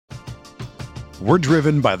We're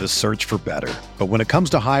driven by the search for better. But when it comes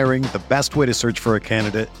to hiring, the best way to search for a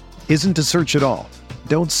candidate isn't to search at all.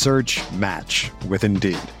 Don't search, match with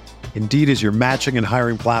Indeed. Indeed is your matching and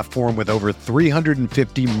hiring platform with over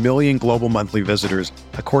 350 million global monthly visitors,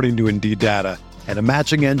 according to Indeed data, and a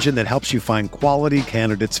matching engine that helps you find quality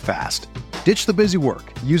candidates fast. Ditch the busy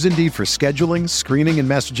work. Use Indeed for scheduling, screening, and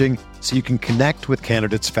messaging so you can connect with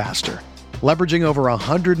candidates faster. Leveraging over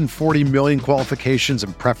 140 million qualifications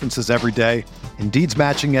and preferences every day, Indeed's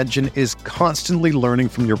matching engine is constantly learning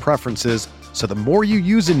from your preferences, so the more you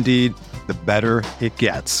use Indeed, the better it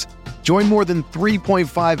gets. Join more than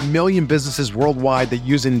 3.5 million businesses worldwide that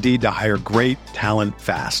use Indeed to hire great talent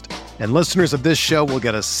fast. And listeners of this show will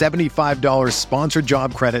get a $75 sponsored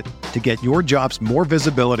job credit to get your jobs more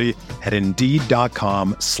visibility at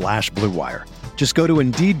Indeed.com/Blue Wire. Just go to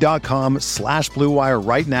Indeed.com/Blue Wire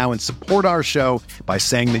right now and support our show by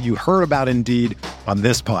saying that you heard about Indeed on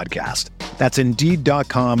this podcast. That's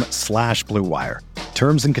Indeed.com/Blue Wire.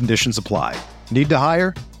 Terms and conditions apply. Need to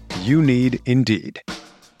hire? You need Indeed.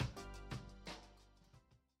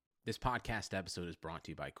 This podcast episode is brought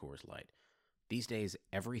to you by Coors Light. These days,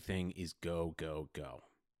 everything is go, go, go.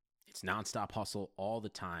 It's nonstop hustle all the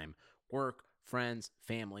time. Work, friends,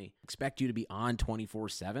 family, expect you to be on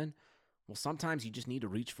 24/7. Well, sometimes you just need to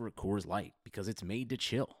reach for a Coors Light because it's made to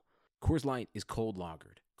chill. Coors Light is cold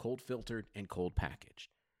lagered, cold filtered, and cold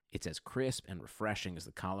packaged. It's as crisp and refreshing as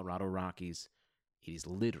the Colorado Rockies. It is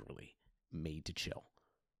literally made to chill.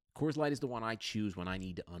 Coors Light is the one I choose when I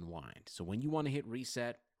need to unwind. So when you want to hit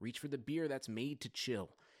reset, reach for the beer that's made to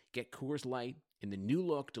chill. Get Coors Light in the new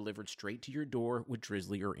look delivered straight to your door with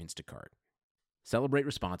Drizzly or Instacart. Celebrate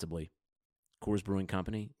responsibly. Coors Brewing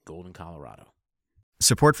Company, Golden, Colorado.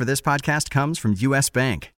 Support for this podcast comes from U.S.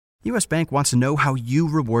 Bank. U.S. Bank wants to know how you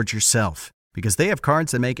reward yourself because they have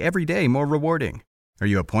cards that make every day more rewarding. Are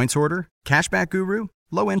you a points hoarder, cashback guru,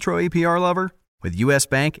 low intro APR lover? With U.S.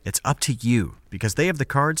 Bank, it's up to you because they have the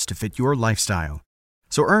cards to fit your lifestyle.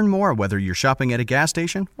 So earn more whether you're shopping at a gas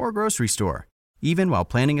station or a grocery store, even while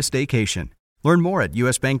planning a staycation. Learn more at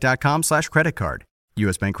usbank.com/credit card.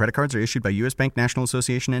 U.S. Bank credit cards are issued by U.S. Bank National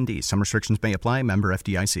Association ND. Some restrictions may apply. Member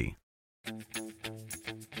FDIC.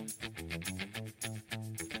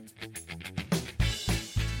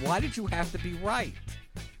 Why did you have to be right?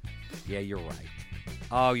 Yeah, you're right.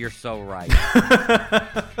 Oh, you're so right.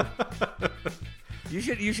 You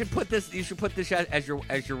should put this as your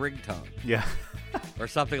ringtone. Yeah. Or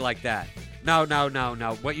something like that. No.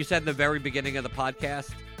 What you said in the very beginning of the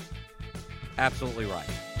podcast, absolutely right.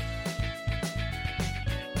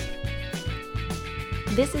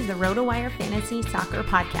 This is the RotoWire Fantasy Soccer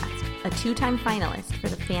Podcast, a two-time finalist for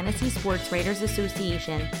the Fantasy Sports Writers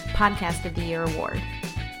Association Podcast of the Year Award.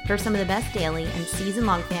 For some of the best daily and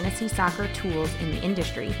season-long fantasy soccer tools in the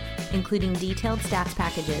industry, including detailed stats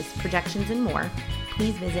packages, projections, and more,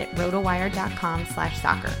 please visit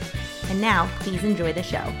rotowire.com/soccer. And now, please enjoy the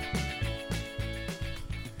show.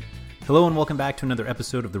 Hello and welcome back to another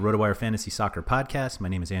episode of the RotoWire Fantasy Soccer Podcast. My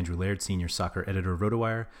name is Andrew Laird, Senior Soccer Editor of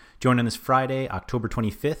RotoWire. Joined on this Friday, October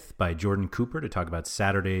 25th, by Jordan Cooper to talk about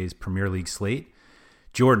Saturday's Premier League slate.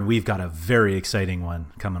 Jordan, we've got a very exciting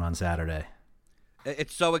one coming on Saturday.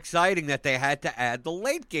 It's so exciting that they had to add the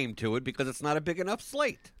late game to it because it's not a big enough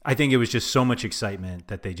slate. I think it was just so much excitement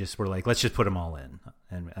that they just were like, let's just put them all in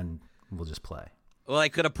and we'll just play. Well, they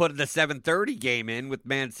could have put the 7:30 game in with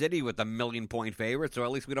Man City with a 1,000,000-point favorite, so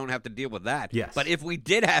at least we don't have to deal with that. Yes. But if we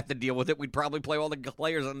did have to deal with it, we'd probably play all the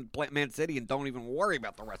players on Man City and don't even worry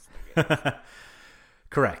about the rest of the games.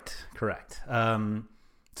 Correct.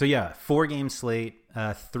 So yeah, 4-game slate,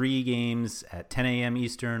 3 games at 10 a.m.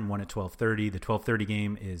 Eastern, 1 at 12:30. The 12:30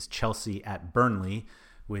 game is Chelsea at Burnley,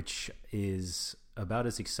 which is about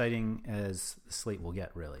as exciting as the slate will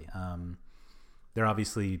get, really. They're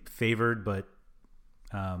obviously favored, but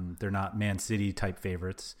they're not Man City type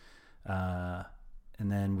favorites. And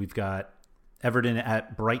then we've got Everton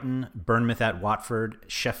at Brighton, Bournemouth at Watford,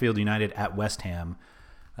 Sheffield United at West Ham,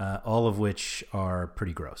 all of which are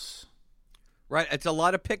pretty gross. Right, it's a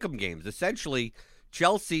lot of pick'em games. Essentially,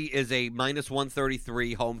 Chelsea is a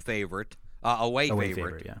 -133 home favorite, away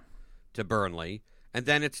favorite yeah, to Burnley, and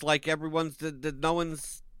then it's like you're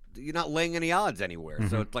not laying any odds anywhere. Mm-hmm.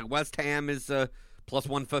 So it's like West Ham is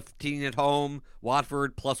 +115 at home,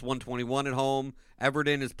 Watford +121 at home,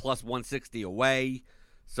 Everton is +160 away.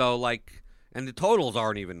 So and the totals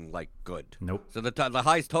aren't even good. Nope. So the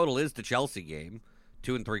highest total is the Chelsea game,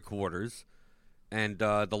 2 3/4. And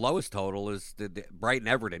the lowest total is the Brighton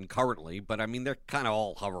Everton currently, but I mean they're kind of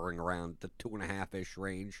all hovering around the 2.5-ish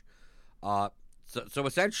range. So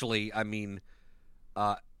essentially, I mean,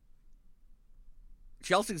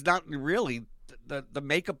 Chelsea's not really the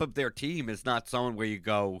makeup of their team is not someone where you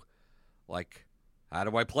go, like, how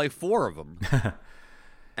do I play 4 of them?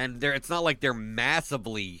 And it's not like they're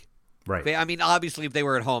massively right. I mean, obviously, if they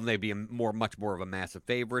were at home, they'd be much more of a massive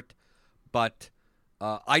favorite. But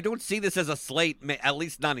I don't see this as a slate, at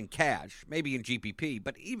least not in cash. Maybe in GPP,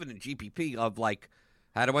 but even in GPP of like,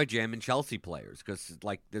 how do I jam in Chelsea players? Because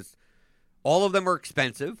like all of them are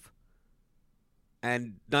expensive,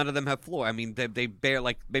 and none of them have floor. I mean, they bear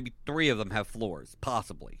like maybe 3 of them have floors,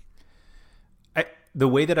 possibly. The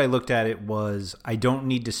way that I looked at it was, I don't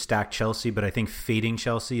need to stack Chelsea, but I think fading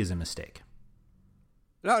Chelsea is a mistake.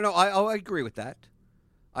 No, I agree with that.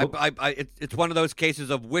 It's one of those cases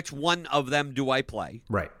of which one of them do I play?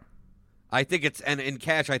 Right. I think and in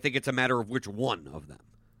cash, I think it's a matter of which one of them.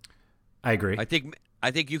 I agree. I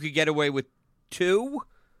think you could get away with 2,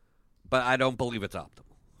 but I don't believe it's optimal.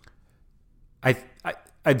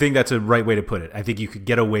 I think that's a right way to put it. I think you could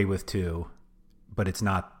get away with 2, but it's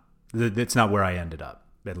not where I ended up,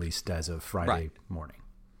 at least as of Friday morning.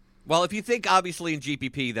 Well, if you think obviously in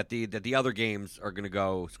GPP that the other games are going to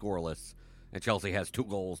go scoreless, and Chelsea has 2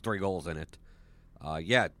 goals, 3 goals in it,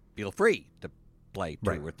 feel free to play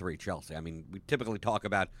 2 or 3 Chelsea. I mean, we typically talk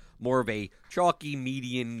about more of a chalky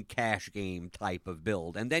median cash game type of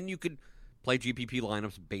build, and then you could play GPP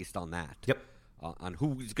lineups based on that. Yep. On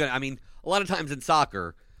who's going to. I mean, a lot of times in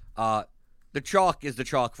soccer, the chalk is the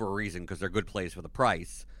chalk for a reason because they're good plays for the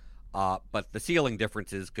price. But the ceiling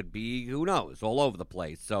differences could be, who knows, all over the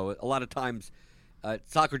place. So a lot of times,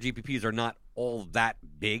 soccer GPPs are not all that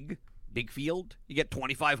big field. You get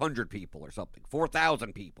 2,500 people or something,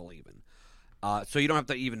 4,000 people even. So you don't have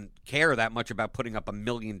to even care that much about putting up a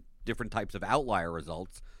million different types of outlier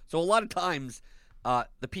results. So a lot of times,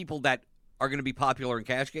 the people that are going to be popular in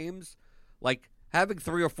cash games, like having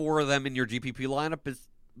 3 or 4 of them in your GPP lineup is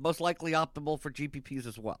most likely optimal for GPPs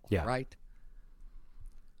as well, right?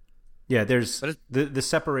 Yeah, there's the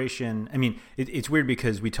separation. I mean, it's weird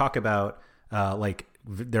because we talk about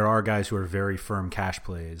there are guys who are very firm cash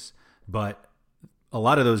plays, but a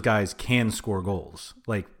lot of those guys can score goals.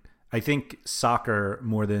 Like, I think soccer,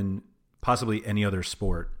 more than possibly any other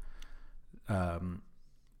sport, can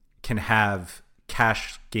have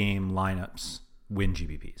cash game lineups win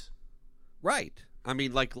GPPs. Right. I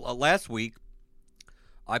mean, like last week,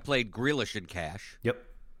 I played Grealish in cash. Yep.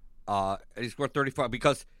 And he scored 35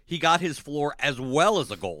 because he got his floor as well as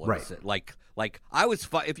a goal and assist. Like I was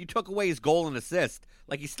if you took away his goal and assist,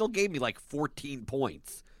 like he still gave me like 14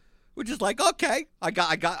 points, which is like, okay, I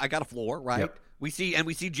got a floor, right? Yep. We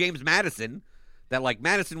see James Maddison, that like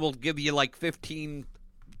Maddison will give you like 15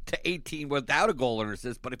 to 18 without a goal and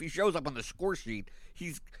assist, but if he shows up on the score sheet,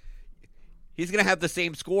 he's going to have the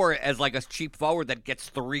same score as like a cheap forward that gets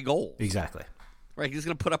 3 goals. Exactly. Right, he's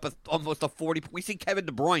going to put up almost a 40. We see Kevin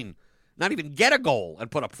De Bruyne not even get a goal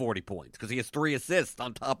and put up 40 points because he has 3 assists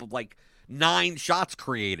on top of like 9 shots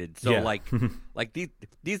created. So like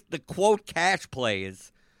these the quote cash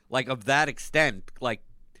plays like of that extent, like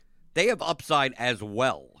they have upside as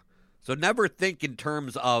well. So never think in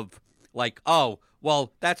terms of like, oh,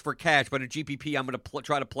 well, that's for cash, but in GPP I'm going to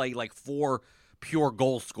try to play like 4 pure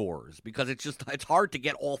goal scorers because it's hard to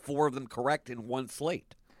get all 4 of them correct in one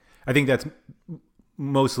slate. I think that's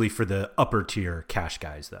mostly for the upper tier cash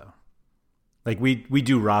guys, though. Like we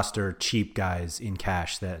do roster cheap guys in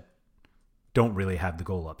cash that don't really have the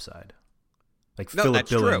goal upside. Like Philip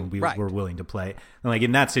Billing, we're willing to play. And like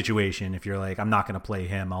in that situation, if you're like, I'm not going to play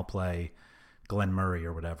him, I'll play Glenn Murray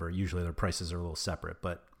or whatever. Usually their prices are a little separate,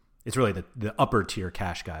 but it's really the upper tier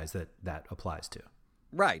cash guys that applies to.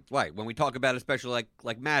 Right. When we talk about especially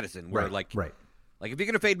like Madison, where right. Like, if you're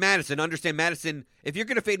going to fade Madison, understand Madison, if you're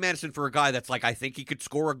going to fade Madison for a guy that's like, I think he could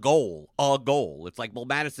score a goal, it's like, well,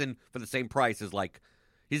 Madison, for the same price, is like,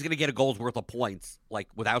 he's going to get a goal's worth of points, like,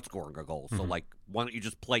 without scoring a goal. So, like, why don't you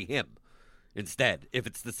just play him instead, if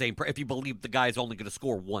it's the same if you believe the guy's only going to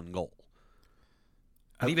score 1 goal?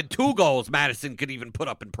 And even 2 goals, Madison could even put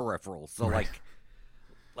up in peripherals. So, like,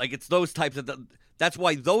 it's those types of, that's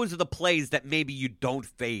why those are the plays that maybe you don't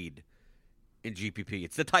fade in GPP.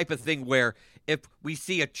 It's the type of thing where if we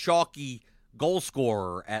see a chalky goal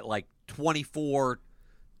scorer at like 24,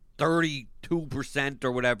 32%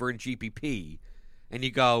 or whatever in GPP, and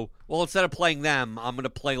you go, well, instead of playing them, I'm going to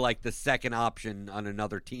play like the second option on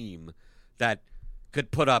another team that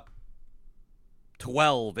could put up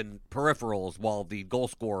 12 in peripherals while the goal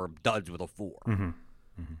scorer duds with a 4. Mm-hmm.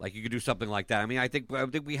 Like you could do something like that. I mean, I think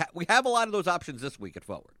we have a lot of those options this week at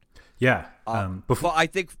Forward. Yeah. Before I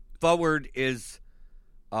think Forward is,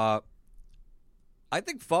 I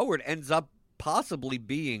think Forward ends up possibly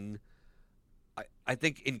being,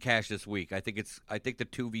 in cash this week, I think the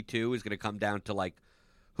 2v2 is going to come down to like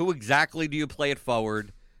who exactly do you play at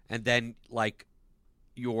forward, and then like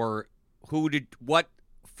what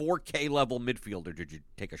 4K level midfielder did you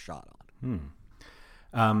take a shot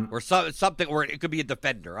on? Or something, or it could be a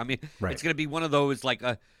defender. I mean, It's going to be one of those like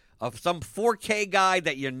of some 4K guy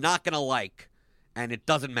that you're not going to like, and it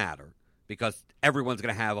doesn't matter because everyone's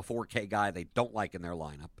going to have a 4K guy they don't like in their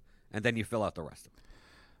lineup, and then you fill out the rest of them.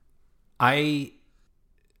 I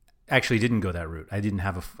actually didn't go that route. I don't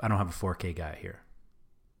have a 4K guy here.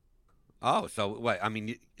 Oh, so what? I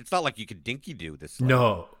mean, it's not like you could dinky do this. Slate.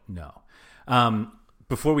 No.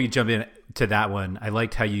 Before we jump into that one, I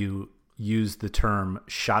liked how you used the term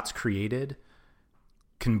shots created,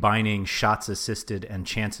 combining shots assisted and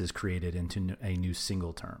chances created into a new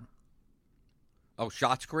single term. Oh,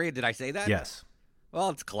 shots created? Did I say that? Yes.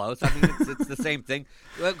 Well, it's close. I mean, it's the same thing.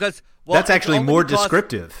 Because that's actually more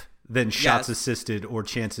descriptive than shots assisted or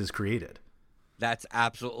chances created. That's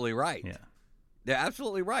absolutely right. Yeah. They're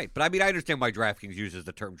absolutely right. But I mean, I understand why DraftKings uses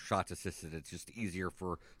the term shots assisted. It's just easier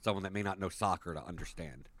for someone that may not know soccer to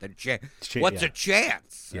understand. What's a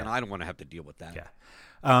chance? Yeah. And I don't want to have to deal with that.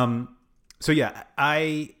 Yeah. So yeah,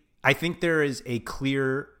 I think there is a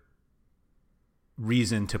clear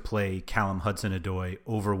reason to play Callum Hudson-Odoi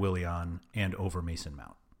over Willian and over Mason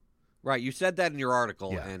Mount. Right. You said that in your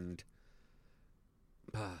article, and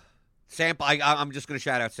sample. I'm just going to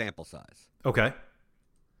shout out sample size. Okay.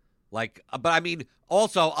 Like, but I mean,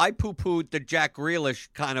 also, I poo-pooed the Jack Grealish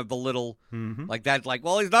kind of a little, like that, like,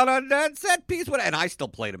 well, he's not on that set piece, and I still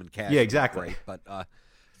played him in cash. Yeah, exactly. Great,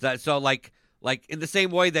 but, so like in the same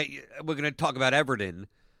way that we're going to talk about Everton,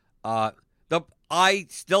 I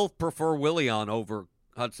still prefer Willian over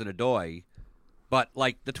Hudson-Odoi, but,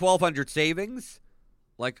 like, the 1,200 savings,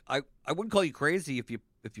 like, I wouldn't call you crazy if you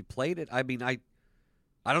played it. I mean, I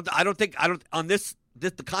don't think on this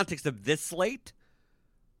the context of this slate,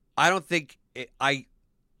 I don't think I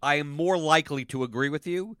am more likely to agree with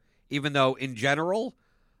you, even though in general,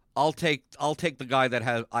 I'll take the guy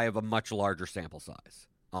that I have a much larger sample size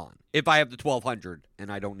on. If I have the 1,200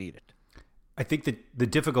 and I don't need it. I think that the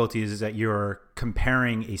difficulty is that you're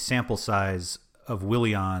comparing a sample size of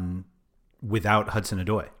Willian without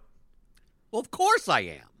Hudson-Odoi. Well, of course I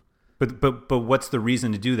am. But what's the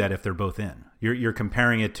reason to do that if they're both in? You're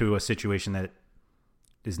comparing it to a situation that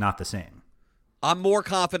is not the same. I'm more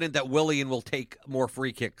confident that Willian will take more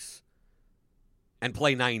free kicks and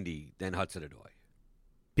play 90 than Hudson-Odoi.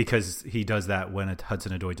 Because he does that when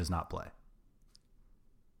Hudson-Odoi does not play.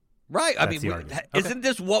 Right. I mean, isn't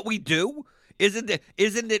this what we do? Isn't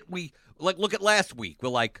it we, like, look at last week. We're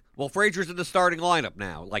like, well, Fraser's in the starting lineup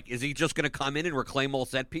now. Like, is he just going to come in and reclaim all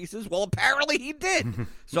set pieces? Well, apparently he did.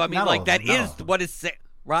 So, I mean, like, that is what is,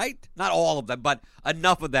 right? Not all of them, but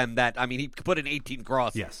enough of them that, I mean, he put in 18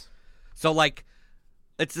 crosses. Yes. So, like,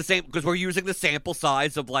 it's the same, because we're using the sample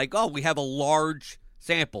size of, like, oh, we have a large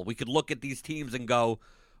sample. We could look at these teams and go,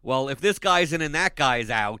 well, if this guy's in and that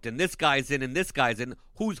guy's out, and this guy's in and this guy's in,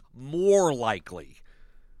 who's more likely?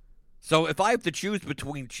 So if I have to choose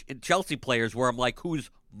between Chelsea players where I'm like,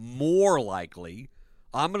 who's more likely,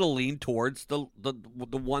 I'm going to lean towards the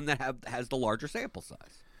one that has the larger sample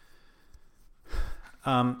size.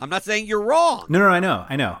 I'm not saying you're wrong. No, I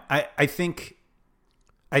know. I think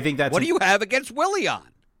that's... What do you have against Willian?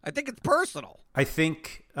 I think it's personal. I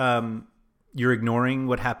think you're ignoring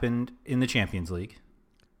what happened in the Champions League.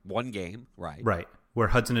 One game, right. Right, where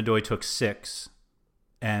Hudson-Odoi took 6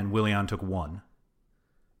 and Willian took 1.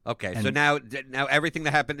 Okay, so now everything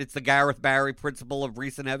that happened, it's the Gareth Barry principle of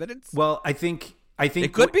recent evidence? Well, I think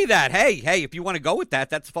it could be that. Hey, if you want to go with that,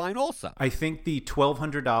 that's fine also. I think the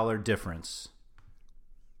 $1,200 difference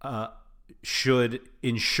should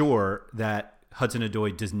ensure that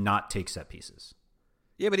Hudson-Odoi does not take set pieces.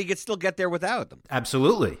 Yeah, but he could still get there without them.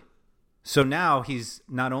 Absolutely. So now he's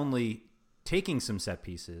not only taking some set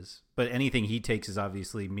pieces, but anything he takes is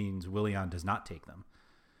obviously means Willian does not take them.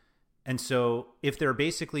 And so if they're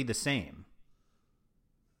basically the same,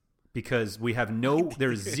 because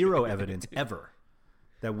there's zero evidence ever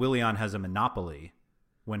that Willian has a monopoly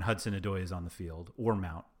when Hudson-Odoi is on the field or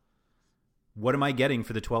Mount, what am I getting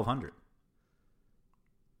for the 1,200?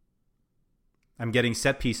 I'm getting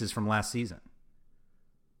set pieces from last season.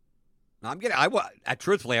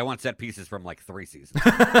 Truthfully, I want set pieces from like 3 seasons.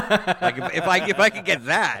 Like if I could get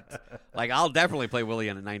that, like I'll definitely play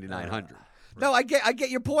Willian at 9,900. No, I get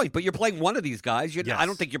your point, but you're playing one of these guys. Yes. I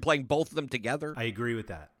don't think you're playing both of them together. I agree with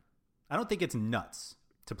that. I don't think it's nuts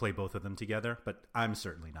to play both of them together, but I'm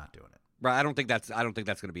certainly not doing it. Right? I don't think that's going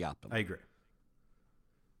to be optimal. I agree.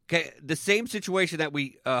 Okay, the same situation that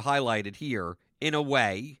we highlighted here in a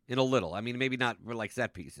way, in a little, I mean, maybe not for like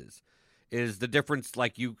set pieces, is the difference.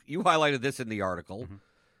 Like you highlighted this in the article,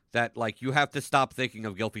 that like you have to stop thinking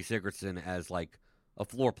of Gylfi Sigurdsson as like a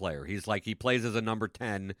floor player. He's like, he plays as a number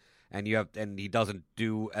 10, and he doesn't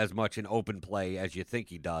do as much in open play as you think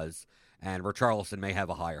he does. And Richarlison may have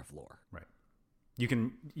a higher floor. Right.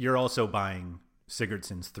 You're also buying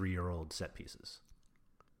Sigurdsson's 3-year-old set pieces.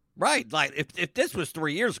 Right. Like if this was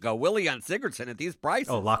 3 years ago, Willie on Sigurdsson at these prices.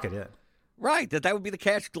 Oh, lock it in. Right. That would be the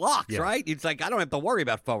cash locks, Yeah. right? It's like, I don't have to worry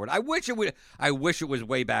about forward. I wish it was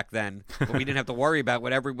way back then, but we didn't have to worry about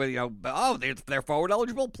what everybody, they're forward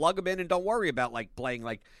eligible, plug them in and don't worry about like playing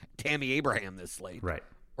like Tammy Abraham this slate. Right.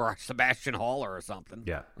 Or Sebastian Haller or something.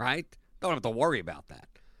 Yeah. Right? Don't have to worry about that.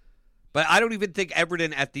 But I don't even think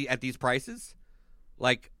Everton at these prices,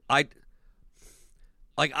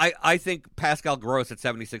 I think Pascal Gross at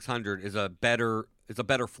 7,600 is a better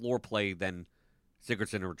floor play than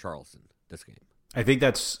Sigurdsson and Richarlison this game. I think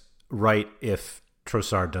that's right if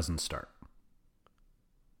Trossard doesn't start.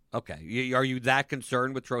 Okay. Are you that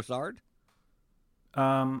concerned with Trossard?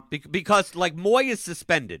 Um, Because like Moy is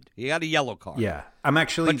suspended. He got a yellow card. yeah. I'm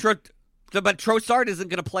actually... But Trossard isn't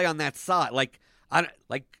going to play on that side.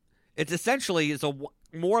 It's essentially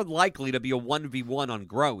more likely to be a 1v1 on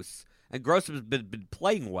Gross, and Gross has been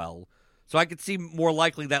playing well. So I could see more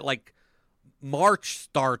likely that like March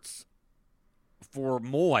starts for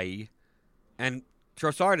Moy, and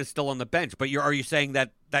Trossard is still on the bench. But are you saying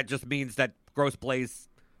that just means that Gross plays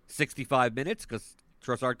 65 minutes because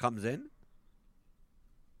Trossard comes in?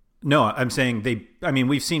 No, I'm saying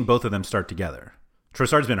we've seen both of them start together.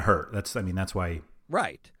 Trossard's been hurt. That's why.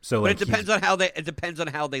 Right. So, but like, it depends on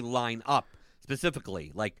how they line up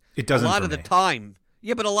specifically. Like It doesn't a lot for of the me. time.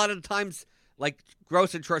 Yeah, but a lot of the times, like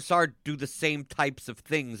Gross and Trossard do the same types of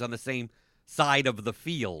things on the same side of the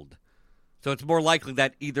field. So it's more likely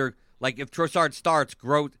that either like if Trossard starts,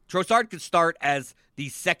 Trossard could start as the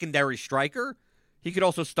secondary striker. He could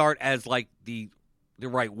also start as like the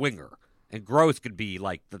right winger, and Gross could be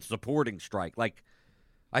like the supporting strike. Like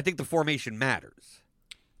I think the formation matters.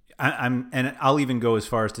 And I'll even go as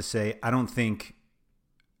far as to say I don't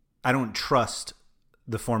trust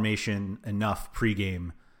the formation enough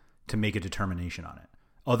pregame to make a determination on it.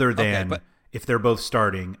 Other than if they're both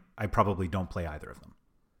starting, I probably don't play either of them.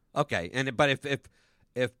 Okay, but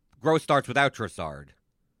if Gross starts without Trossard,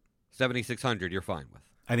 7,600, you're fine with.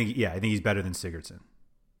 I think he's better than Sigurdsson.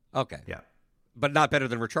 Okay, Yeah. but not better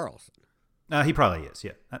than Richarlison. He probably is,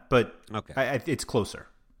 yeah. But Okay. it's closer.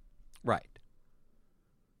 Right.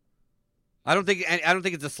 I don't think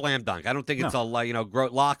it's a slam dunk. I don't think it's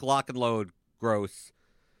lock and load Gross.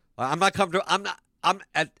 I'm not comfortable. I'm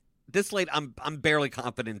at this slate. I'm barely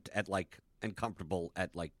confident at like and comfortable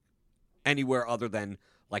at like anywhere other than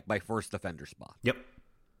like my first defender spot. Yep.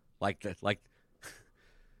 Like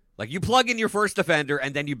you plug in your first defender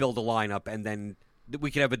and then you build a lineup and then we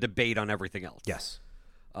can have a debate on everything else. Yes.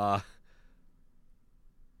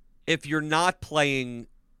 If you're not playing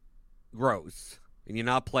Gross and you're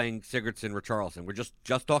not playing Sigurdsson, Richarlison, we're just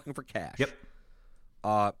talking for cash.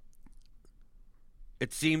 Yep.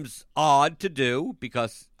 It seems odd to do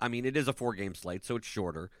because, I mean, it is a 4-game slate, so it's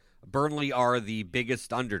shorter. Burnley are the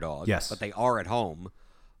biggest underdog, Yes. but they are at home.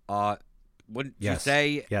 Wouldn't you Yes.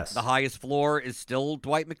 say Yes. the highest floor is still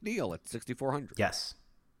Dwight McNeil at 6,400? Yes.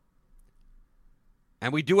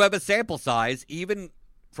 And we do have a sample size, even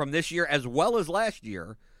from this year as well as last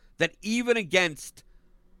year, that even against,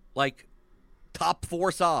 like, top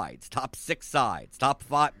 4 sides, top 6 sides, top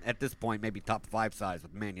 5, at this point, maybe top 5 sides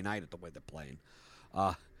with Man United the way they're playing.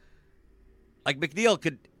 Like,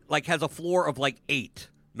 McNeil has a floor of, 8,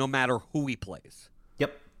 no matter who he plays.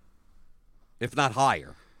 Yep. If not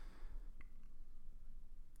higher.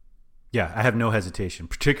 Yeah, I have no hesitation,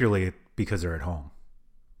 particularly because they're at home.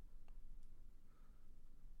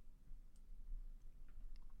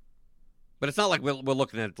 But it's not like we're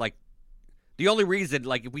looking at, the only reason,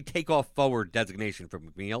 if we take off forward designation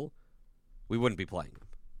from McNeil, we wouldn't be playing him.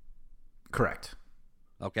 Correct.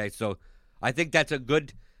 Okay, so I think that's a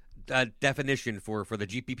good definition for the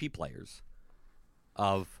GPP players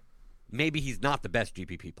of maybe he's not the best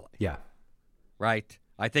GPP play. Yeah. Right?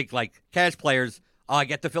 I think, cash players, I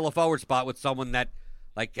get to fill a forward spot with someone that,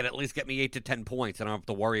 can at least get me 8 to 10 points and I don't have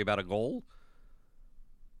to worry about a goal.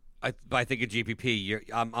 I think at GPP,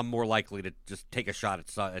 I'm more likely to just take a shot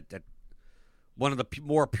at one of the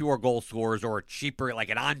more pure goal scorers or a cheaper, like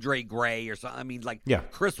an Andre Gray or something. I mean,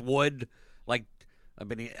 Chris Wood,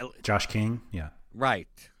 Josh King, yeah. Right.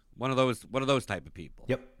 One of those type of people.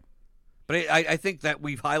 Yep. But I think that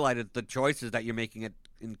we've highlighted the choices that you're making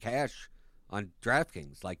in cash on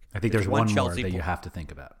DraftKings. I think there's one more that you have to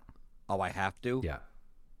think about. Oh, I have to? Yeah.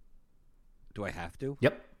 Do I have to?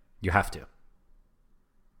 Yep. You have to.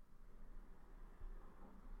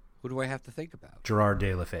 Who do I have to think about? Gerard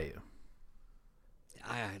De La Feu.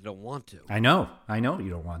 I don't want to. I know you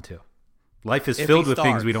don't want to. Life is If filled he with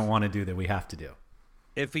things we starts. don't want to do that we have to do.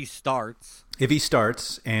 If he starts, If he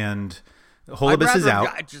starts and I'd Holubas is rather-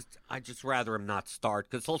 out, I just rather him not start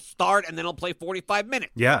because he'll start and then he'll play 45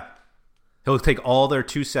 minutes yeah, he'll take all their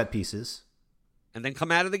 2 set pieces and then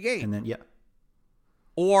come out of the game. and then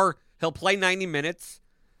Or he'll play 90 minutes,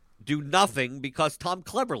 do nothing because Tom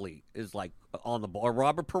Cleverley is like on the ball, or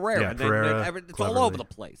Robert Pereira. Yeah, and Pereira, then it's all over Cleverley. the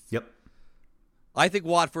place. Yep, I think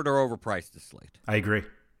Watford are overpriced this slate. I agree.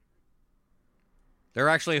 They're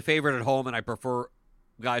actually a favorite at home, and I prefer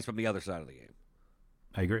guys from the other side of the game.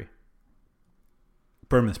 I agree.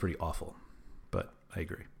 Bournemouth's pretty awful, but I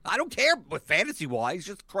agree. I don't care with fantasy-wise.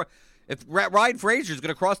 Just if Ryan Frazier's going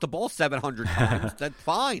to cross the ball 700 times, that's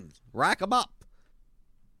fine. Rack them up.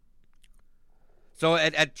 So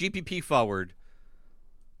at GPP forward,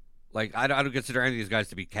 like I don't consider any of these guys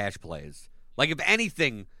to be cash plays. Like if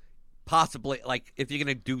anything, possibly like if you're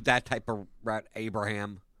going to do that type of route,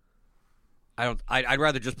 Abraham, I'd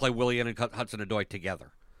rather just play Willian and Hudson-Odoi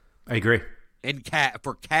together I agree.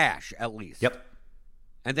 for cash at least. Yep.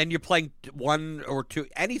 And then you're playing 1 or 2,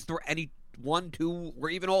 any 1, 2, or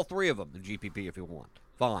even all 3 of them in GPP if you want.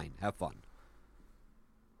 Fine, have fun.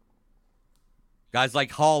 Guys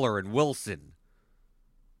like Haller and Wilson.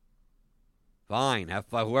 Fine, have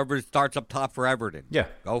fun. Whoever starts up top for Everton. Yeah.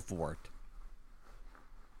 Go for it.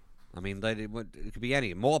 I mean, it could be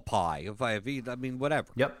any. Morpie, I mean, whatever.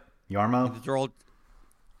 Yep. Yarmo. These are all,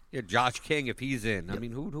 Josh King if he's in. I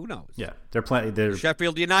mean, who knows? Yeah, they're playing. They're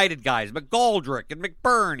Sheffield United guys, McGoldrick and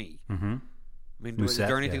McBurney. mm-hmm. I mean, is Musette,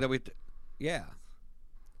 there anything yeah. that we? Yeah,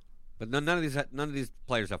 but none of these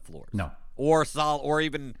players have floors. No. or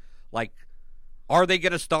even like, are they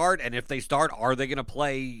going to start? And if they start, are they going to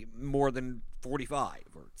play more than 45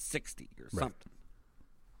 or 60 or something?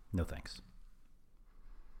 No thanks.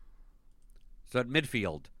 So at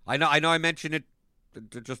midfield, I know I mentioned it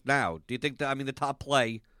just now. Do you think that the top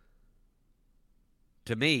play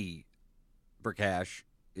to me for cash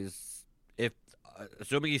is if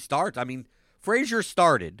assuming he starts? I mean, Frazier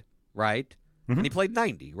started, right? Mhm. And he played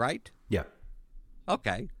 90, right? Yeah.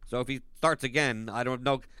 Okay. So if he starts again, I don't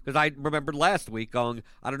know because I remembered last week going,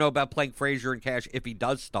 I don't know about playing Frazier and cash if he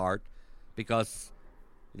does start because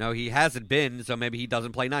he hasn't been, so maybe he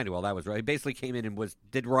doesn't play 90. Well, that was right. He basically came in and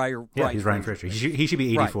did Ryan. Yeah, he's Ryan Frazier. He should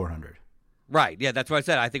be 8,400. Right. Yeah, that's what I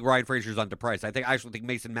said. I think Ryan Frazier's underpriced. I actually think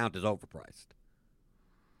Mason Mount is overpriced.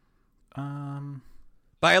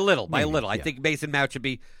 By a little. Maybe, I yeah. think Mason Mount should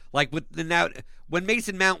be like when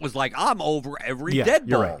Mason Mount was like, I'm over every Yeah, dead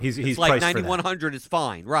you're ball. right. He's it's like priced for that. 9,100 is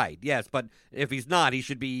fine. Right. Yes, but if he's not, he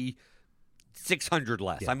should be 600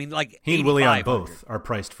 less. Yeah. I mean, like He and Willian 8,500. both are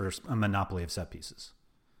priced for a monopoly of set pieces.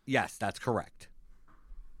 Yes, that's correct.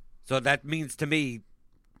 So that means to me,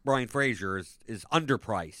 Ryan Frazier is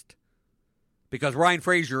underpriced because Ryan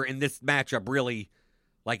Frazier in this matchup really,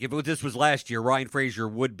 like if this was last year, Ryan Frazier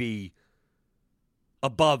would be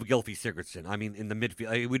above Gylfi Sigurdsson. I mean, in the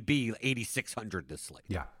midfield, it would be 8,600 this slate.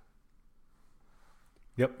 Yeah.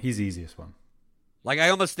 Yep, he's the easiest one. Like I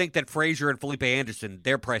almost think that Frazier and Felipe Anderson,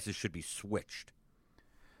 their prices should be switched.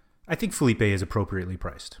 I think Felipe is appropriately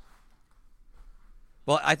priced.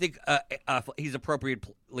 Well, I think he's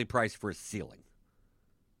appropriately priced for his ceiling.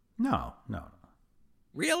 No.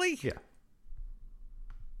 Really? Yeah.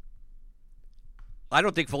 I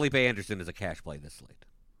don't think Felipe Anderson is a cash play this slate.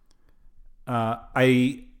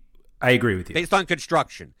 I agree with you. Based on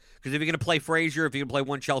construction. Because if you're going to play Frazier, if you're going to play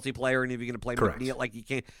one Chelsea player, and if you're going to play Correct. McNeil,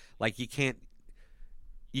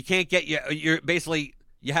 you can't get you're basically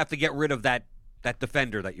you have to get rid of that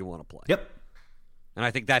defender that you want to play. Yep. And I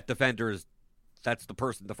think that defender that's the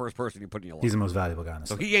first person you put in your lineup. He's the most valuable guy in the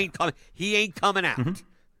So slate. he ain't coming out. Mhm.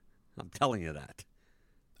 I'm telling you that.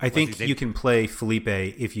 I think he's you can play Felipe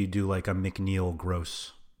if you do like a McNeil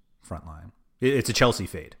Gross front line. It's a Chelsea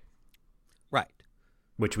fade, Right.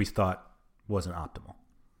 which we thought wasn't optimal.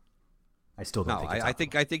 I still don't No, think it's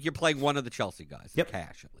optimal. I think you're playing one of the Chelsea guys. Yep.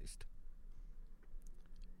 Cash at least.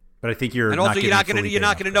 But I think you're And also, you're not going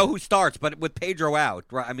to know who starts. But with Pedro out,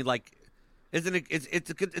 right? I mean, like, isn't it?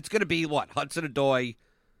 It's going to be what Hudson-Odoi,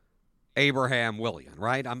 Abraham, Willian,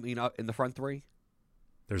 right? I mean, in the front three,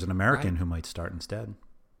 There's an American Right. who might start instead.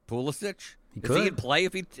 Pulisic. He Is could. he in play?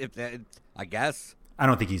 I guess. I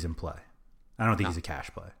don't think he's in play. I don't think he's a cash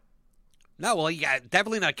play. No, well, yeah,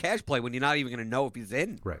 definitely not a cash play when you're not even going to know if he's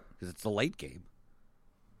in, Right. Because it's the late game.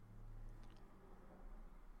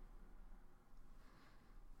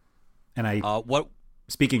 And I What?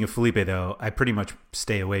 Speaking of Felipe, though, I pretty much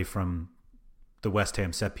stay away from the West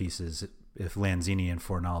Ham set pieces if Lanzini and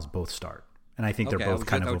Fornals both start. And I think they're both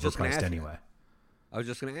kind of overpriced anyway. I was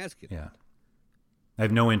just going to ask you. Yeah. I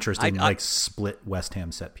have no interest in split West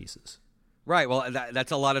Ham set pieces. Right. Well,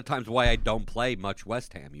 that's a lot of times why I don't play much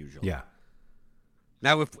West Ham usually. Yeah.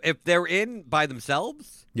 Now, if they're in by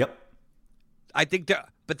themselves, yep. I think they're.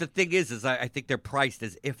 But the thing is I think they're priced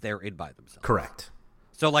as if they're in by themselves. Correct.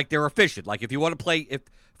 So, like, they're efficient. Like, if you want to play, if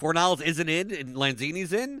Fornals isn't in and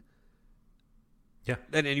Lanzini's in, yeah,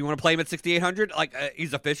 and you want to play him at 6,800, like,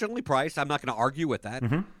 he's efficiently priced. I'm not going to argue with that.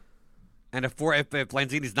 Mm-hmm. And if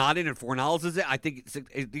Lanzini's not in and Fornals is in, I think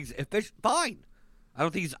he's efficient. Fine. I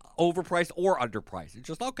don't think he's overpriced or underpriced. It's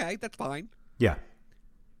just, okay, that's fine. Yeah.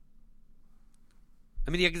 I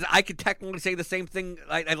mean, I could technically say the same thing.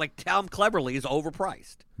 Like Tom Cleverley is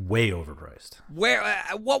overpriced. Way overpriced. Where?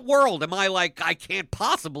 What world am I like? I can't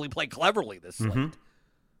possibly play Cleverley this slate. Mm-hmm.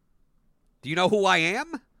 Do you know who I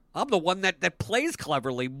am? I'm the one that plays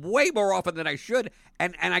Cleverley way more often than I should,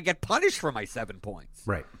 and I get punished for my 7 points.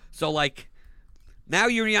 Right. So, like, now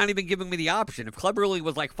you're not even giving me the option. If Cleverley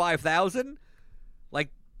was like 5,000, like,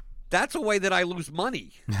 that's a way that I lose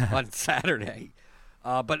money on Saturday.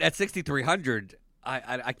 But at 6,300.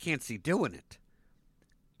 I can't see doing it.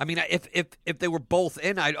 I mean, if they were both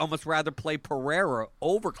in, I'd almost rather play Pereira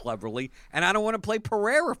over Cleverley, and I don't want to play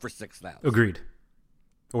Pereira for 6,000. Agreed.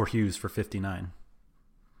 Or Hughes for 59.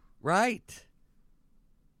 Right.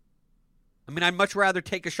 I mean, I'd much rather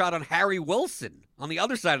take a shot on Harry Wilson on the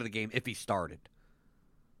other side of the game if he started.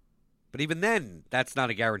 But even then, that's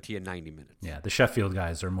not a guarantee in 90 minutes. Yeah, the Sheffield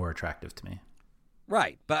guys are more attractive to me.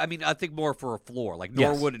 Right. But, I mean, I think more for a floor, like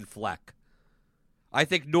Norwood and Fleck. I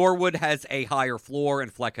think Norwood has a higher floor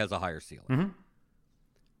and Fleck has a higher ceiling. Mm-hmm.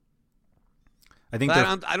 I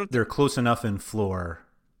think they're close enough in floor,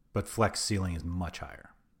 but Fleck's ceiling is much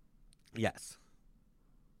higher. Yes.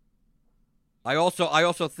 I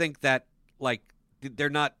also think that, like, they're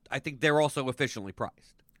not. I think they're also efficiently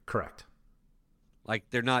priced. Correct. Like,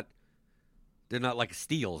 they're not like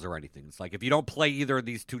steals or anything. It's like if you don't play either of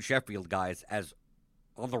these two Sheffield guys as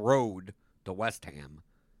on the road to West Ham.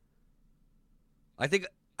 I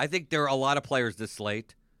think there are a lot of players this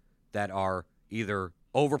slate that are either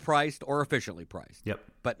overpriced or efficiently priced. Yep.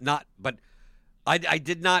 But I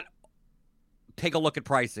did not take a look at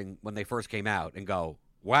pricing when they first came out and go,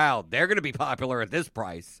 wow, they're going to be popular at this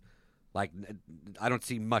price. Like, I don't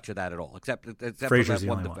see much of that at all, except for that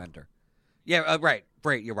one defender. Yeah, right.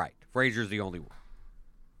 You're right. Frazier's the only one.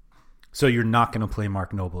 So you're not going to play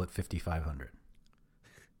Mark Noble at 5,500?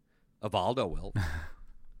 Evaldo will.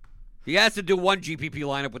 He has to do one GPP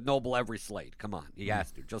lineup with Noble every slate. Come on. He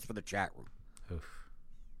has to, just for the chat room. Oof.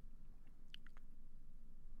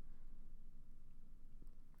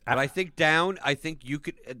 But I think you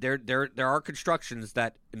could there are constructions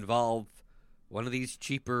that involve one of these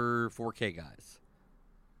cheaper 4K guys.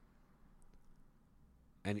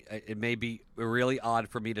 And it may be really odd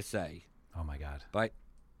for me to say. Oh my God. But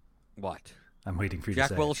what? I'm waiting for you to say.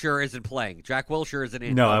 Jack Wilshere isn't playing. Jack Wilshere isn't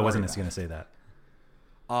in. No, I wasn't going to say that.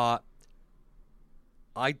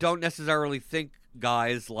 I don't necessarily think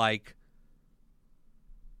guys like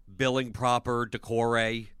Billing Proper,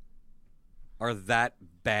 Decore are that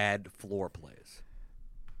bad floor plays.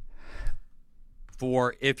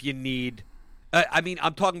 For if you need, I mean, we're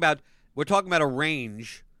talking about a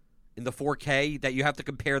range in the 4K that you have to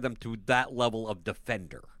compare them to that level of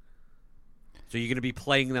defender. So you're going to be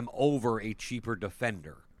playing them over a cheaper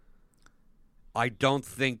defender. I don't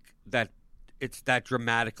think that it's that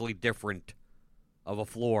dramatically different of a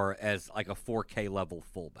floor as like a 4K level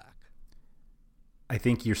fullback. I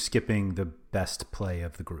think you're skipping the best play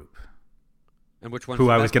of the group. And which one?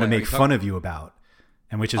 Who I was going to make fun of you about,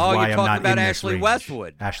 and which is why I'm not in this Ashley range.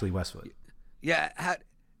 Westwood. Ashley Westwood. Yeah,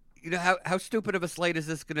 how stupid of a slate is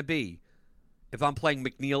this going to be if I'm playing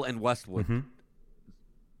McNeil and Westwood? Mm-hmm.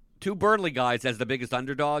 Two Burnley guys as the biggest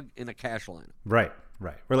underdog in a cash lineup. Right.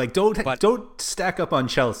 We're like, don't stack up on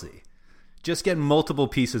Chelsea. Just get multiple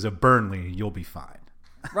pieces of Burnley, you'll be fine.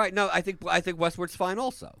 Right. No, I think Westwood's fine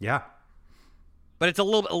also. Yeah. But it's a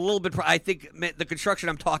little bit. I think the construction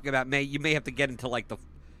I'm talking about you may have to get into like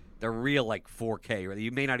the real like 4K, or you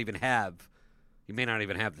may not even have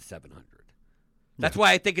the 700. That's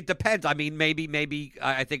why I think it depends. I mean, maybe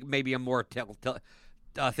I think maybe I'm more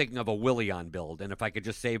thinking of a Willian build, and if I could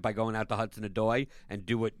just save by going out to Hudson-Odoi and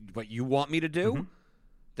do what you want me to do,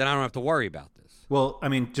 then I don't have to worry about this. Well, I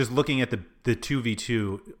mean, just looking at the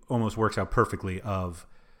 2v2 almost works out perfectly of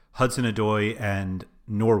Hudson-Odoi and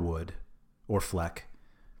Norwood or Fleck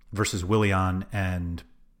versus Willian and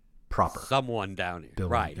Proper. Someone down here.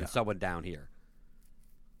 Billing, right, yeah. and someone down here.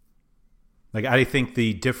 Like, I think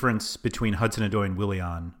the difference between Hudson-Odoi and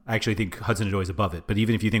Willian, I actually think Hudson-Odoi is above it, but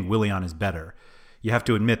even if you think Willian is better, you have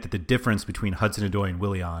to admit that the difference between Hudson-Odoi and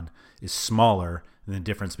Willian is smaller than the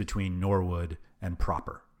difference between Norwood and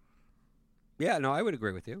Proper. Yeah, no, I would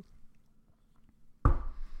agree with you.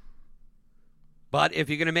 But if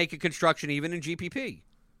you're going to make a construction even in GPP,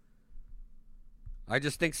 I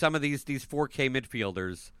just think some of these 4K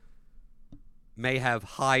midfielders may have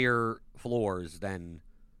higher floors than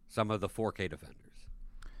some of the 4K defenders.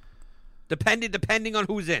 Depending on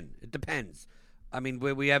who's in. It depends. I mean,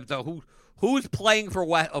 we have who's playing for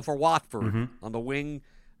Watford on the wing.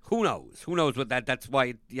 Who knows? Who knows what that's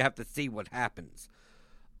why you have to see what happens.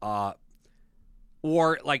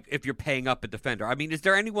 Or, like, if you're paying up a defender. I mean, is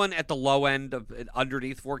there anyone at the low end of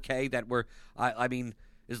underneath 4K that I mean,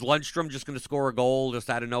 is Lundstrom just going to score a goal just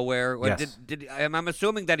out of nowhere? Yes. I'm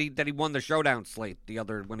assuming that he won the showdown slate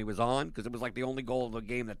when he was on, because it was like the only goal of the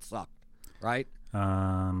game that sucked, right?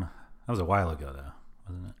 That was a while ago, though,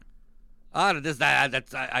 wasn't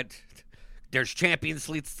it? There's Champions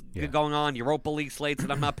slates going on, Europa League slates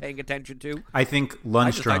that I'm not paying attention to. I think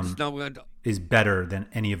Lundstrom I just know, is better than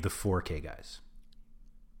any of the 4K guys.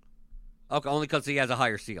 Okay, only because he has a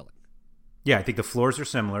higher ceiling. Yeah, I think the floors are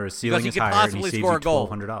similar. His ceiling is higher, and he saves you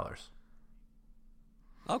 $1,200.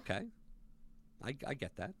 Okay, I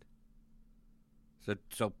get that.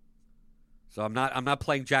 So I'm not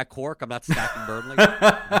playing Jack Cork. I'm not stacking Burnley.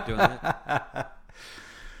 I'm not doing that.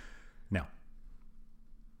 No.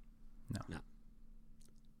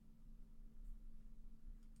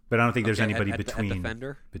 But I don't think there's anybody between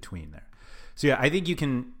there. So yeah, I think you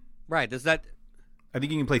can. Right? I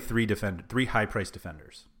think you can play three high-priced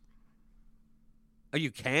defenders. Oh, you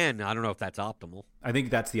can. I don't know if that's optimal. I think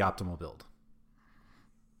that's the optimal build.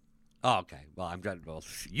 Oh, okay. Well,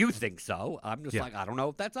 you think so. I'm just like, I don't know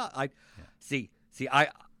if that's See, I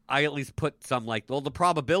at least put some the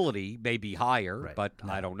probability may be higher, right. But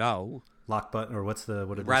no. I don't know. Lock button, or what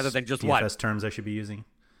rather than just DFS terms I should be using?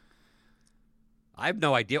 I have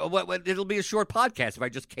no idea. It'll be a short podcast if I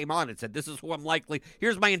just came on and said, this is who I'm likely.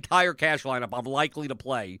 Here's my entire cash lineup I'm likely to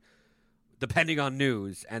play, depending on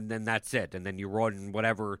news, and then that's it. And then you run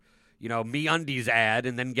whatever, MeUndies ad,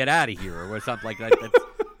 and then get out of here or something like that.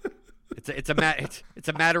 It's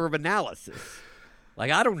a matter of analysis.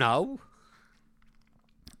 Like, I don't know.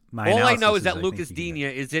 All I know is that Lucas Digne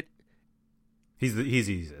is it. He's the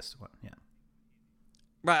easiest one. Yeah.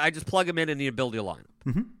 Right. I just plug him in the ability lineup.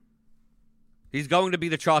 Mm-hmm. He's going to be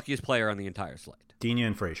the chalkiest player on the entire slate. Digne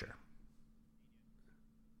and Frazier.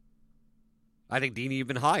 I think Digne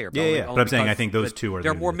even higher. Yeah. But I'm saying I think those two are.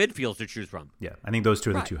 There are more midfields to choose from. Yeah, I think those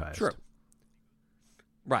two are the two highest. True.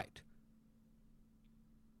 Right.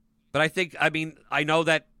 But I know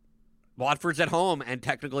that Watford's at home and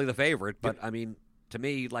technically the favorite, but to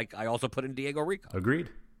me, I also put in Diego Rico. Agreed.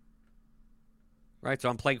 Right, so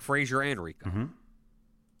I'm playing Frazier and Rico. Mm-hmm.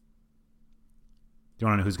 Do you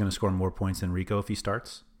want to know who's going to score more points than Rico if he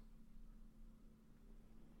starts?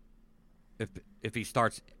 If he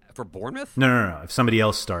starts for Bournemouth? No. If somebody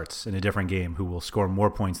else starts in a different game, who will score more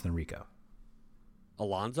points than Rico?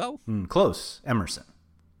 Alonso? Close. Emerson.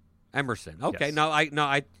 Okay. Yes. No,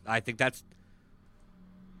 I think that's.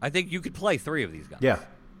 I think you could play three of these guys. Yeah.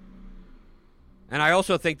 And I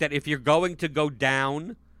also think that if you're going to go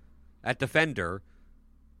down at defender,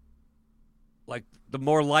 the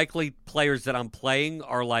more likely players that I'm playing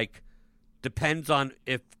are depends on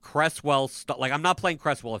if Cresswell I'm not playing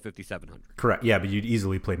Cresswell at 5,700. Correct. Yeah, but you'd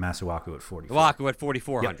easily play Masuaku at 4,400. Masuaku at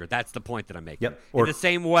 4,400. Yep. That's the point that I'm making. Yep. In the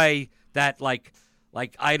same way that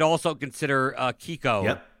I'd also consider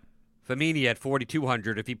Kiko Femini at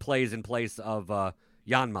 4,200 if he plays in place of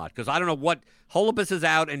Janmat, because I don't know what Holubus is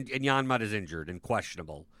out and Janmat is injured and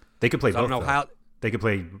questionable. They could play both. I don't know how they could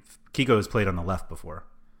play. Kiko has played on the left before.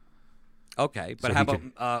 Okay, but so how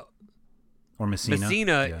about or Messina?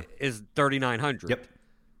 Messina is 3,900. Yep.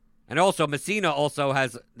 And also Messina also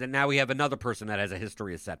has. Now we have another person that has a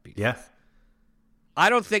history of set pieces. Yeah. I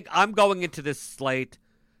don't think I'm going into this slate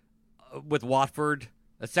with Watford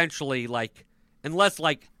essentially unless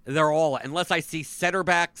I see center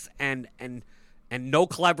backs and no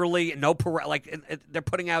Cleverly and no they're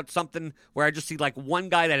putting out something where I just see one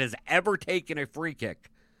guy that has ever taken a free kick.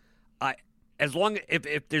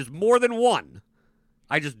 If there's more than one,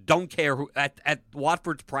 I just don't care who at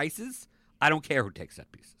Watford's prices. I don't care who takes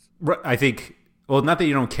set pieces. Right, I think. Well, not that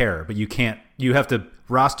you don't care, but you can't. You have to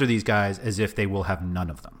roster these guys as if they will have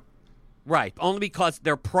none of them. Right, only because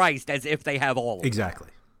they're priced as if they have all of them. Exactly.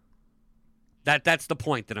 That's the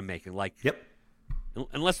point that I'm making. Yep.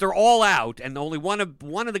 Unless they're all out, and only one of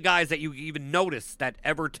the guys that you even notice that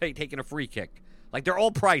ever taken a free kick, they're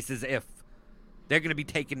all priced as if they're going to be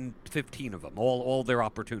taking 15 of them, all their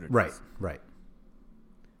opportunities. Right.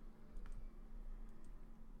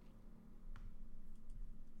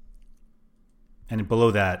 And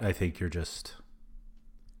below that, I think you're just...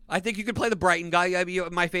 I think you could play the Brighton guy. I mean,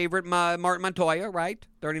 my favorite, Martin Montoya, right?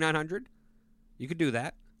 3,900. You could do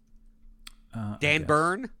that. Dan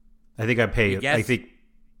Byrne. I think I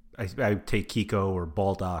take Kiko or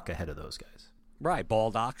Baldock ahead of those guys. Right,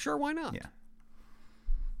 Baldock. Sure, why not? Yeah.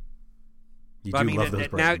 You do love those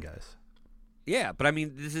Brighton guys. Yeah, but I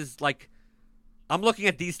mean, this is like, I'm looking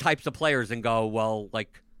at these types of players and go, well,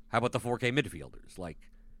 like, how about the 4K midfielders? Like,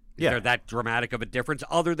 is there that dramatic of a difference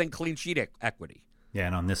other than clean sheet equity? Yeah,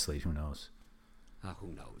 and on this slate, who knows?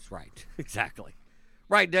 Who knows? Right, exactly.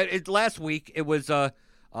 Right. Last week it was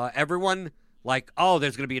everyone like, oh,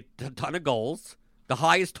 there's going to be a ton of goals. The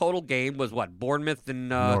highest total game was what? Bournemouth and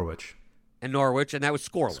Norwich, and that was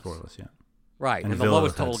scoreless. Scoreless, yeah. Right, and the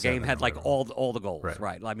lowest total game had like all the goals.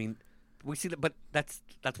 Right. I mean, we see that, but that's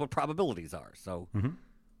what probabilities are. So,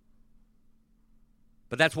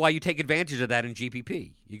 but that's why you take advantage of that in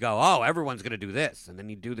GPP. You go, oh, everyone's going to do this, and then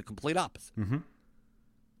you do the complete opposite. Mm-hmm.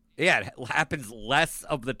 Yeah, it happens less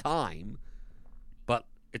of the time, but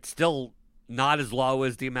it's still not as low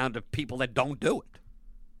as the amount of people that don't do it.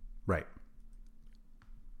 Right.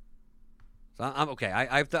 So I'm okay.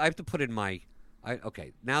 I have to put in my.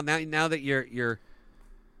 Okay. Now that you're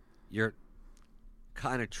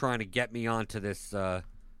kind of trying to get me onto this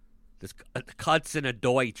this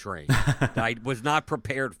Hudson-Odoi train that I was not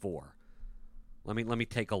prepared for. Let me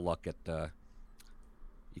take a look at.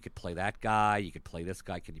 You could play that guy. You could play this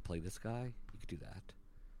guy. Can you play this guy? You could do that.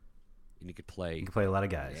 And you could play... You could play a lot of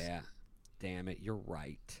guys. Yeah. Damn it. You're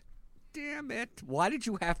right. Damn it. Why did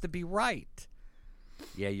you have to be right?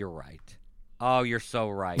 Yeah, you're right. Oh, you're so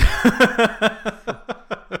right.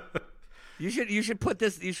 You should put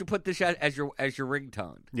this as your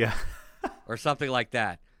ringtone. Yeah. Or something like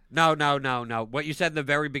that. No. What you said in the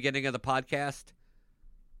very beginning of the podcast,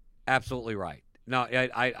 absolutely right. No,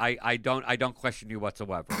 I don't question you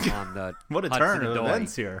whatsoever on the what a turn of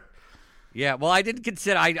events here. Yeah, well, I didn't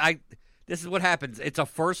consider. This is what happens. It's a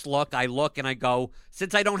first look. I look and I go,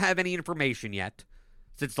 since I don't have any information yet,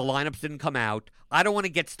 since the lineups didn't come out, I don't want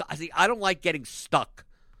to get stuck. See, I don't like getting stuck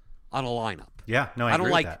on a lineup. Yeah, no, I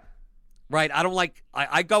agree with that. Right, I don't like.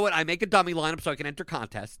 I go and I make a dummy lineup so I can enter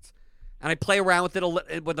contests, and I play around with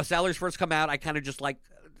it when the sellers first come out. I kind of just like.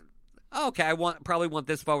 Okay, I probably want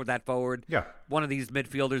this forward, that forward. Yeah. One of these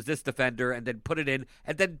midfielders, this defender, and then put it in,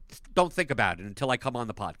 and then don't think about it until I come on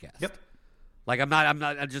the podcast. Yep. Like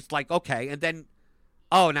I'm just like, okay, and then,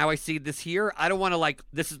 oh, now I see this here. I don't want to like,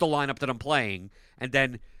 this is the lineup that I'm playing, and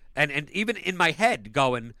then, and even in my head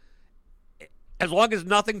going, as long as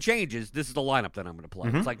nothing changes, this is the lineup that I'm going to play.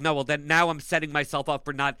 Mm-hmm. It's like, no, well, then now I'm setting myself up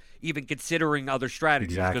for not even considering other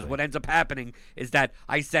strategies. Exactly. Because what ends up happening is that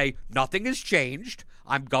I say, nothing has changed.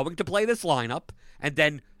 I'm going to play this lineup. And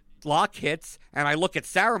then lock hits, and I look at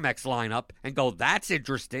Saramek's lineup and go, that's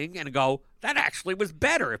interesting. And go, that actually was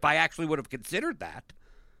better if I actually would have considered that.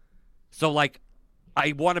 So, like,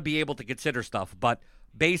 I want to be able to consider stuff. But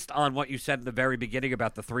based on what you said in the very beginning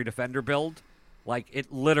about the 3-defender build, like,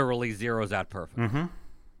 it literally zeroes out perfect. Mm-hmm.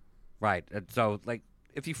 Right. And so, like,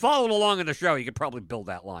 if you followed along in the show, you could probably build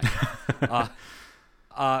that line.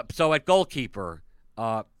 So at goalkeeper,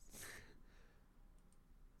 play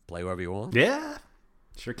whoever you want. Yeah,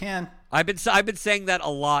 sure can. I've been saying that a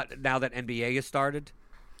lot now that NBA has started.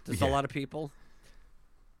 There's a lot of people.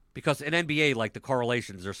 Because in NBA, like, the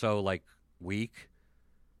correlations are so, like, weak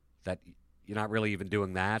that you're not really even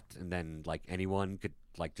doing that. And then, like, anyone could,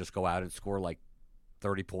 like, just go out and score, like,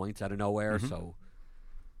 30 points out of nowhere. Mm-hmm. So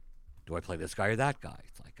do I play this guy or that guy?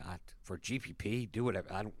 It's like, God, for GPP, do whatever.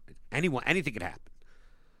 Anything could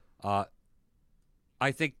happen.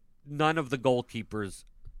 I think none of the goalkeepers,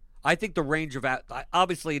 I think the range of,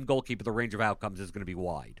 obviously in goalkeeper, the range of outcomes is going to be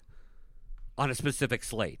wide on a specific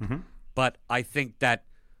slate. Mm-hmm. But I think that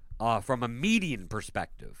from a median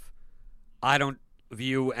perspective, I don't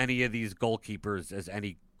view any of these goalkeepers as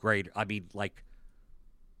any great. I mean, like,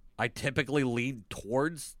 I typically lean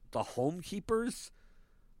towards the home keepers,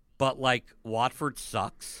 but, like, Watford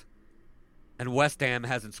sucks, and West Ham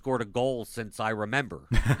hasn't scored a goal since I remember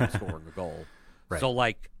scoring a goal. Right. So,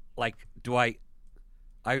 like, do I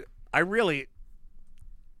really,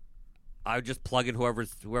 I would just plug in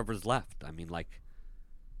whoever's left.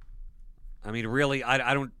 Really,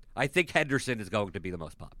 I don't. I think Henderson is going to be the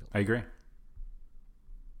most popular. I agree.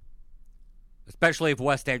 Especially if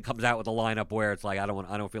West Ham comes out with a lineup where it's like I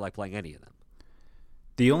don't feel like playing any of them.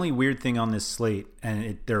 The only weird thing on this slate,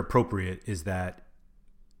 and they're appropriate, is that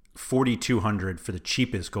 4,200 for the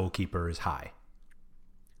cheapest goalkeeper is high.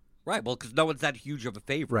 Right, well, because no one's that huge of a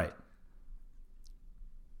favorite. Right.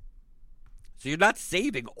 So you're not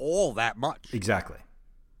saving all that much. Exactly.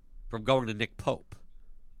 From going to Nick Pope.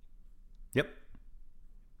 Yep.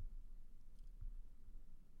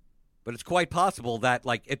 But it's quite possible that,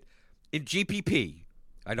 like, in GPP,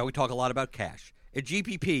 I know we talk a lot about cash. In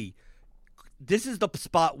GPP, this is the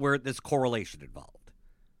spot where there's correlation involved.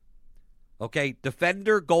 Okay?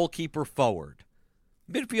 Defender, goalkeeper, forward.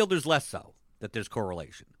 Midfielders less so, that there's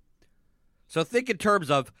correlation. So think in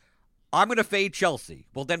terms of, I'm going to fade Chelsea.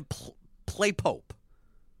 Well, then play Pope.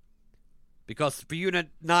 Because for you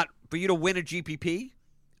to win a GPP,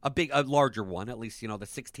 a larger one, at least, the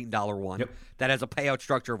 $16 one, yep, that has a payout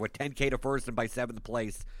structure of $10K to first and by 7th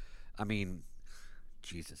place. I mean,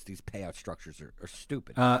 Jesus, these payout structures are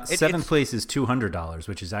stupid. 7th place is $200,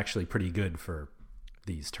 which is actually pretty good for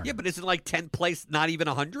these tournaments. Yeah, but isn't like 10th place not even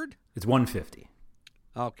 100? It's 150.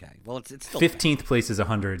 Okay, well, it's still 15th place is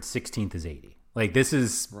 100, 16th is 80. Like, this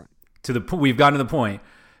is right. We've gotten to the point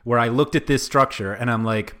where I looked at this structure and I'm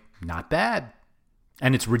like, not bad.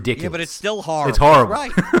 And it's ridiculous. Yeah, but it's still horrible. It's horrible.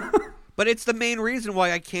 Right. But it's the main reason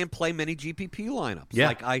why I can't play many GPP lineups. Yeah.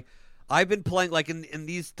 Like, I've been playing, like, in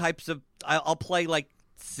these types of, I'll play, like,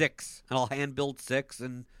 6, and I'll hand build 6,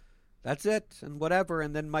 and that's it, and whatever,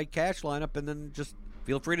 and then my cash lineup, and then just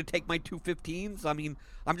feel free to take my 215s. I mean,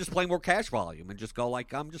 I'm just playing more cash volume and just go,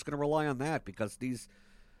 like, I'm just going to rely on that because these,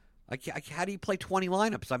 how do you play 20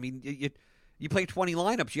 lineups? I mean, you play 20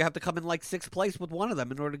 lineups, you have to come in like 6th place with one of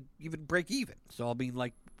them in order to even break even. So, I mean,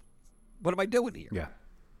 like, what am I doing here? Yeah.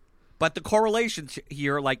 But the correlations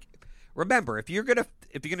here, like, remember, if you're gonna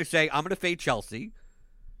say I'm gonna fade Chelsea,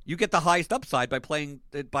 you get the highest upside by playing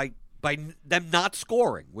by them not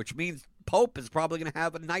scoring, which means Pope is probably gonna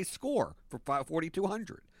have a nice score for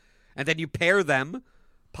 4,200, and then you pair them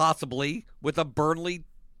possibly with a Burnley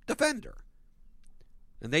defender.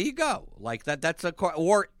 And there you go. Like that's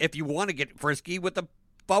or if you want to get frisky with the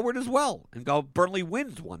forward as well and go Burnley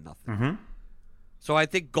wins 1-0. Mm-hmm. So I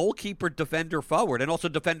think goalkeeper, defender, forward, and also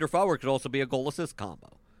defender forward could also be a goal assist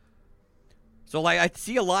combo. So like I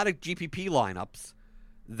see a lot of GPP lineups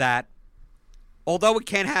that, although it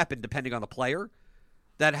can happen depending on the player,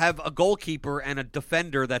 that have a goalkeeper and a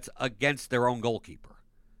defender that's against their own goalkeeper.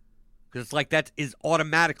 Because it's like that is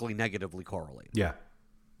automatically negatively correlated. Yeah.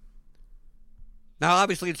 Now,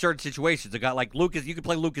 obviously, in certain situations, a guy like Lucas, you can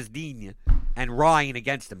play Lucas Digne and Ryan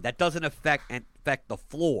against him. That doesn't affect the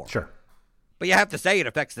floor. Sure. But you have to say it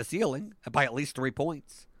affects the ceiling by at least 3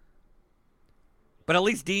 points. But at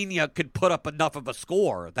least Digne could put up enough of a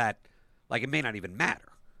score that, like, it may not even matter.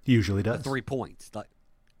 He usually does. 3 points.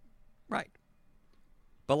 Right.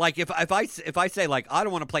 But, like, if I say, like, I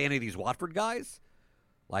don't want to play any of these Watford guys,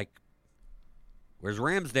 like, where's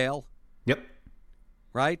Ramsdale? Yep.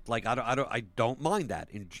 Right? Like, I don't mind that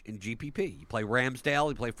in GPP. You play Ramsdale,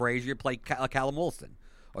 you play Frazier, you play Callum Wilson.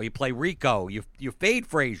 Or you play Rico, you fade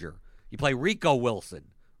Frazier. You play Rico Wilson,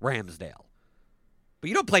 Ramsdale. But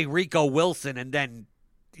you don't play Rico Wilson and then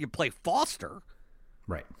you play Foster.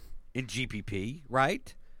 Right. In GPP,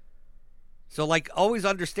 right? So, like, always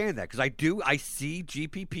understand that. Because I see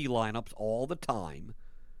GPP lineups all the time.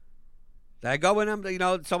 That I go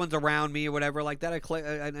in, someone's around me or whatever like that. I click,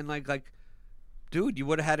 and like, dude, you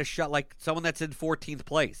would have had a shot, like, someone that's in 14th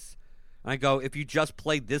place. And I go, if you just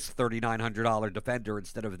played this $3,900 defender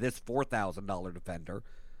instead of this $4,000 defender,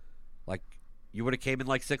 like, you would have came in,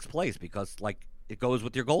 like, 6th place because, like, it goes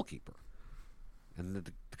with your goalkeeper. And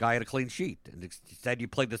the guy had a clean sheet. And instead you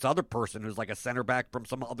played this other person who's, like, a center back from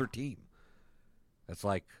some other team. It's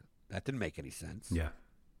like, that didn't make any sense. Yeah.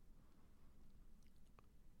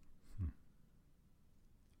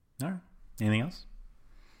 All right. Anything else?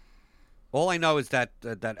 All I know is that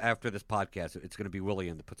after this podcast, it's going to be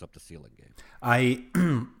Willian that puts up the ceiling game. I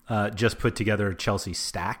just put together a Chelsea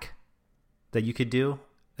stack that you could do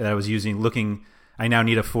that I was looking. I now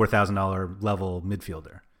need a $4,000 level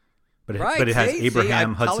midfielder, but it has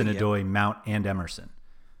Abraham, Hudson-Odoi, Mount, and Emerson.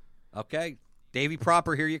 Okay, Davy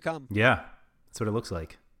Proper, here you come. Yeah, that's what it looks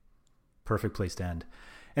like. Perfect place to end.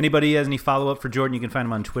 Anybody has any follow-up for Jordan, you can find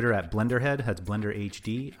him on Twitter at BlenderHead. That's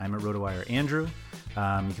BlenderHD. I'm at RotoWire Andrew. You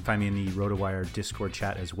can find me in the RotoWire Discord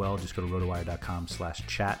chat as well. Just go to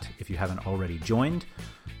rotowire.com/chat if you haven't already joined.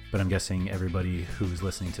 But I'm guessing everybody who's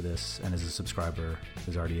listening to this and is a subscriber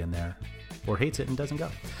is already in there or hates it and doesn't go.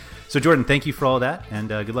 So, Jordan, thank you for all that, and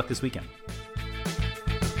good luck this weekend.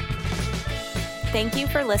 Thank you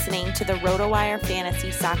for listening to the RotoWire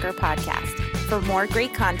Fantasy Soccer Podcast. For more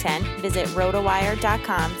great content, visit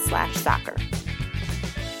rotowire.com/soccer.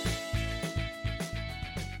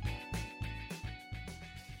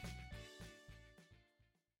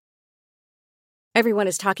 Everyone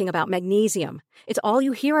is talking about magnesium. It's all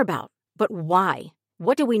you hear about. But why?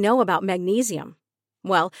 What do we know about magnesium?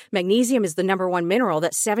 Well, magnesium is the number one mineral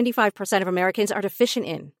that 75% of Americans are deficient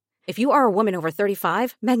in. If you are a woman over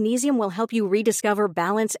 35, magnesium will help you rediscover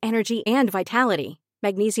balance, energy, and vitality.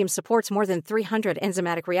 Magnesium supports more than 300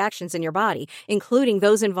 enzymatic reactions in your body, including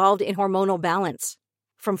those involved in hormonal balance.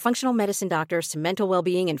 From functional medicine doctors to mental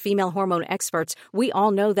well-being and female hormone experts, we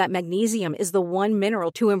all know that magnesium is the one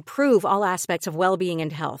mineral to improve all aspects of well-being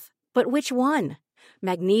and health. But which one?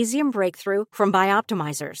 Magnesium Breakthrough from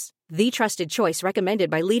Bioptimizers, the trusted choice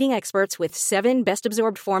recommended by leading experts with 7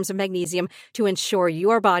 best-absorbed forms of magnesium to ensure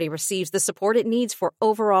your body receives the support it needs for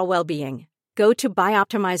overall well-being. Go to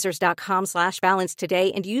bioptimizers.com/balance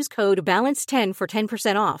today and use code BALANCE10 for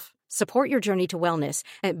 10% off. Support your journey to wellness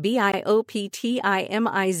at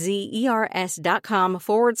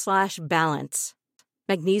bioptimizers.com/balance.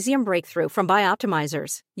 Magnesium Breakthrough from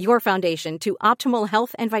Bioptimizers, your foundation to optimal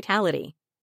health and vitality.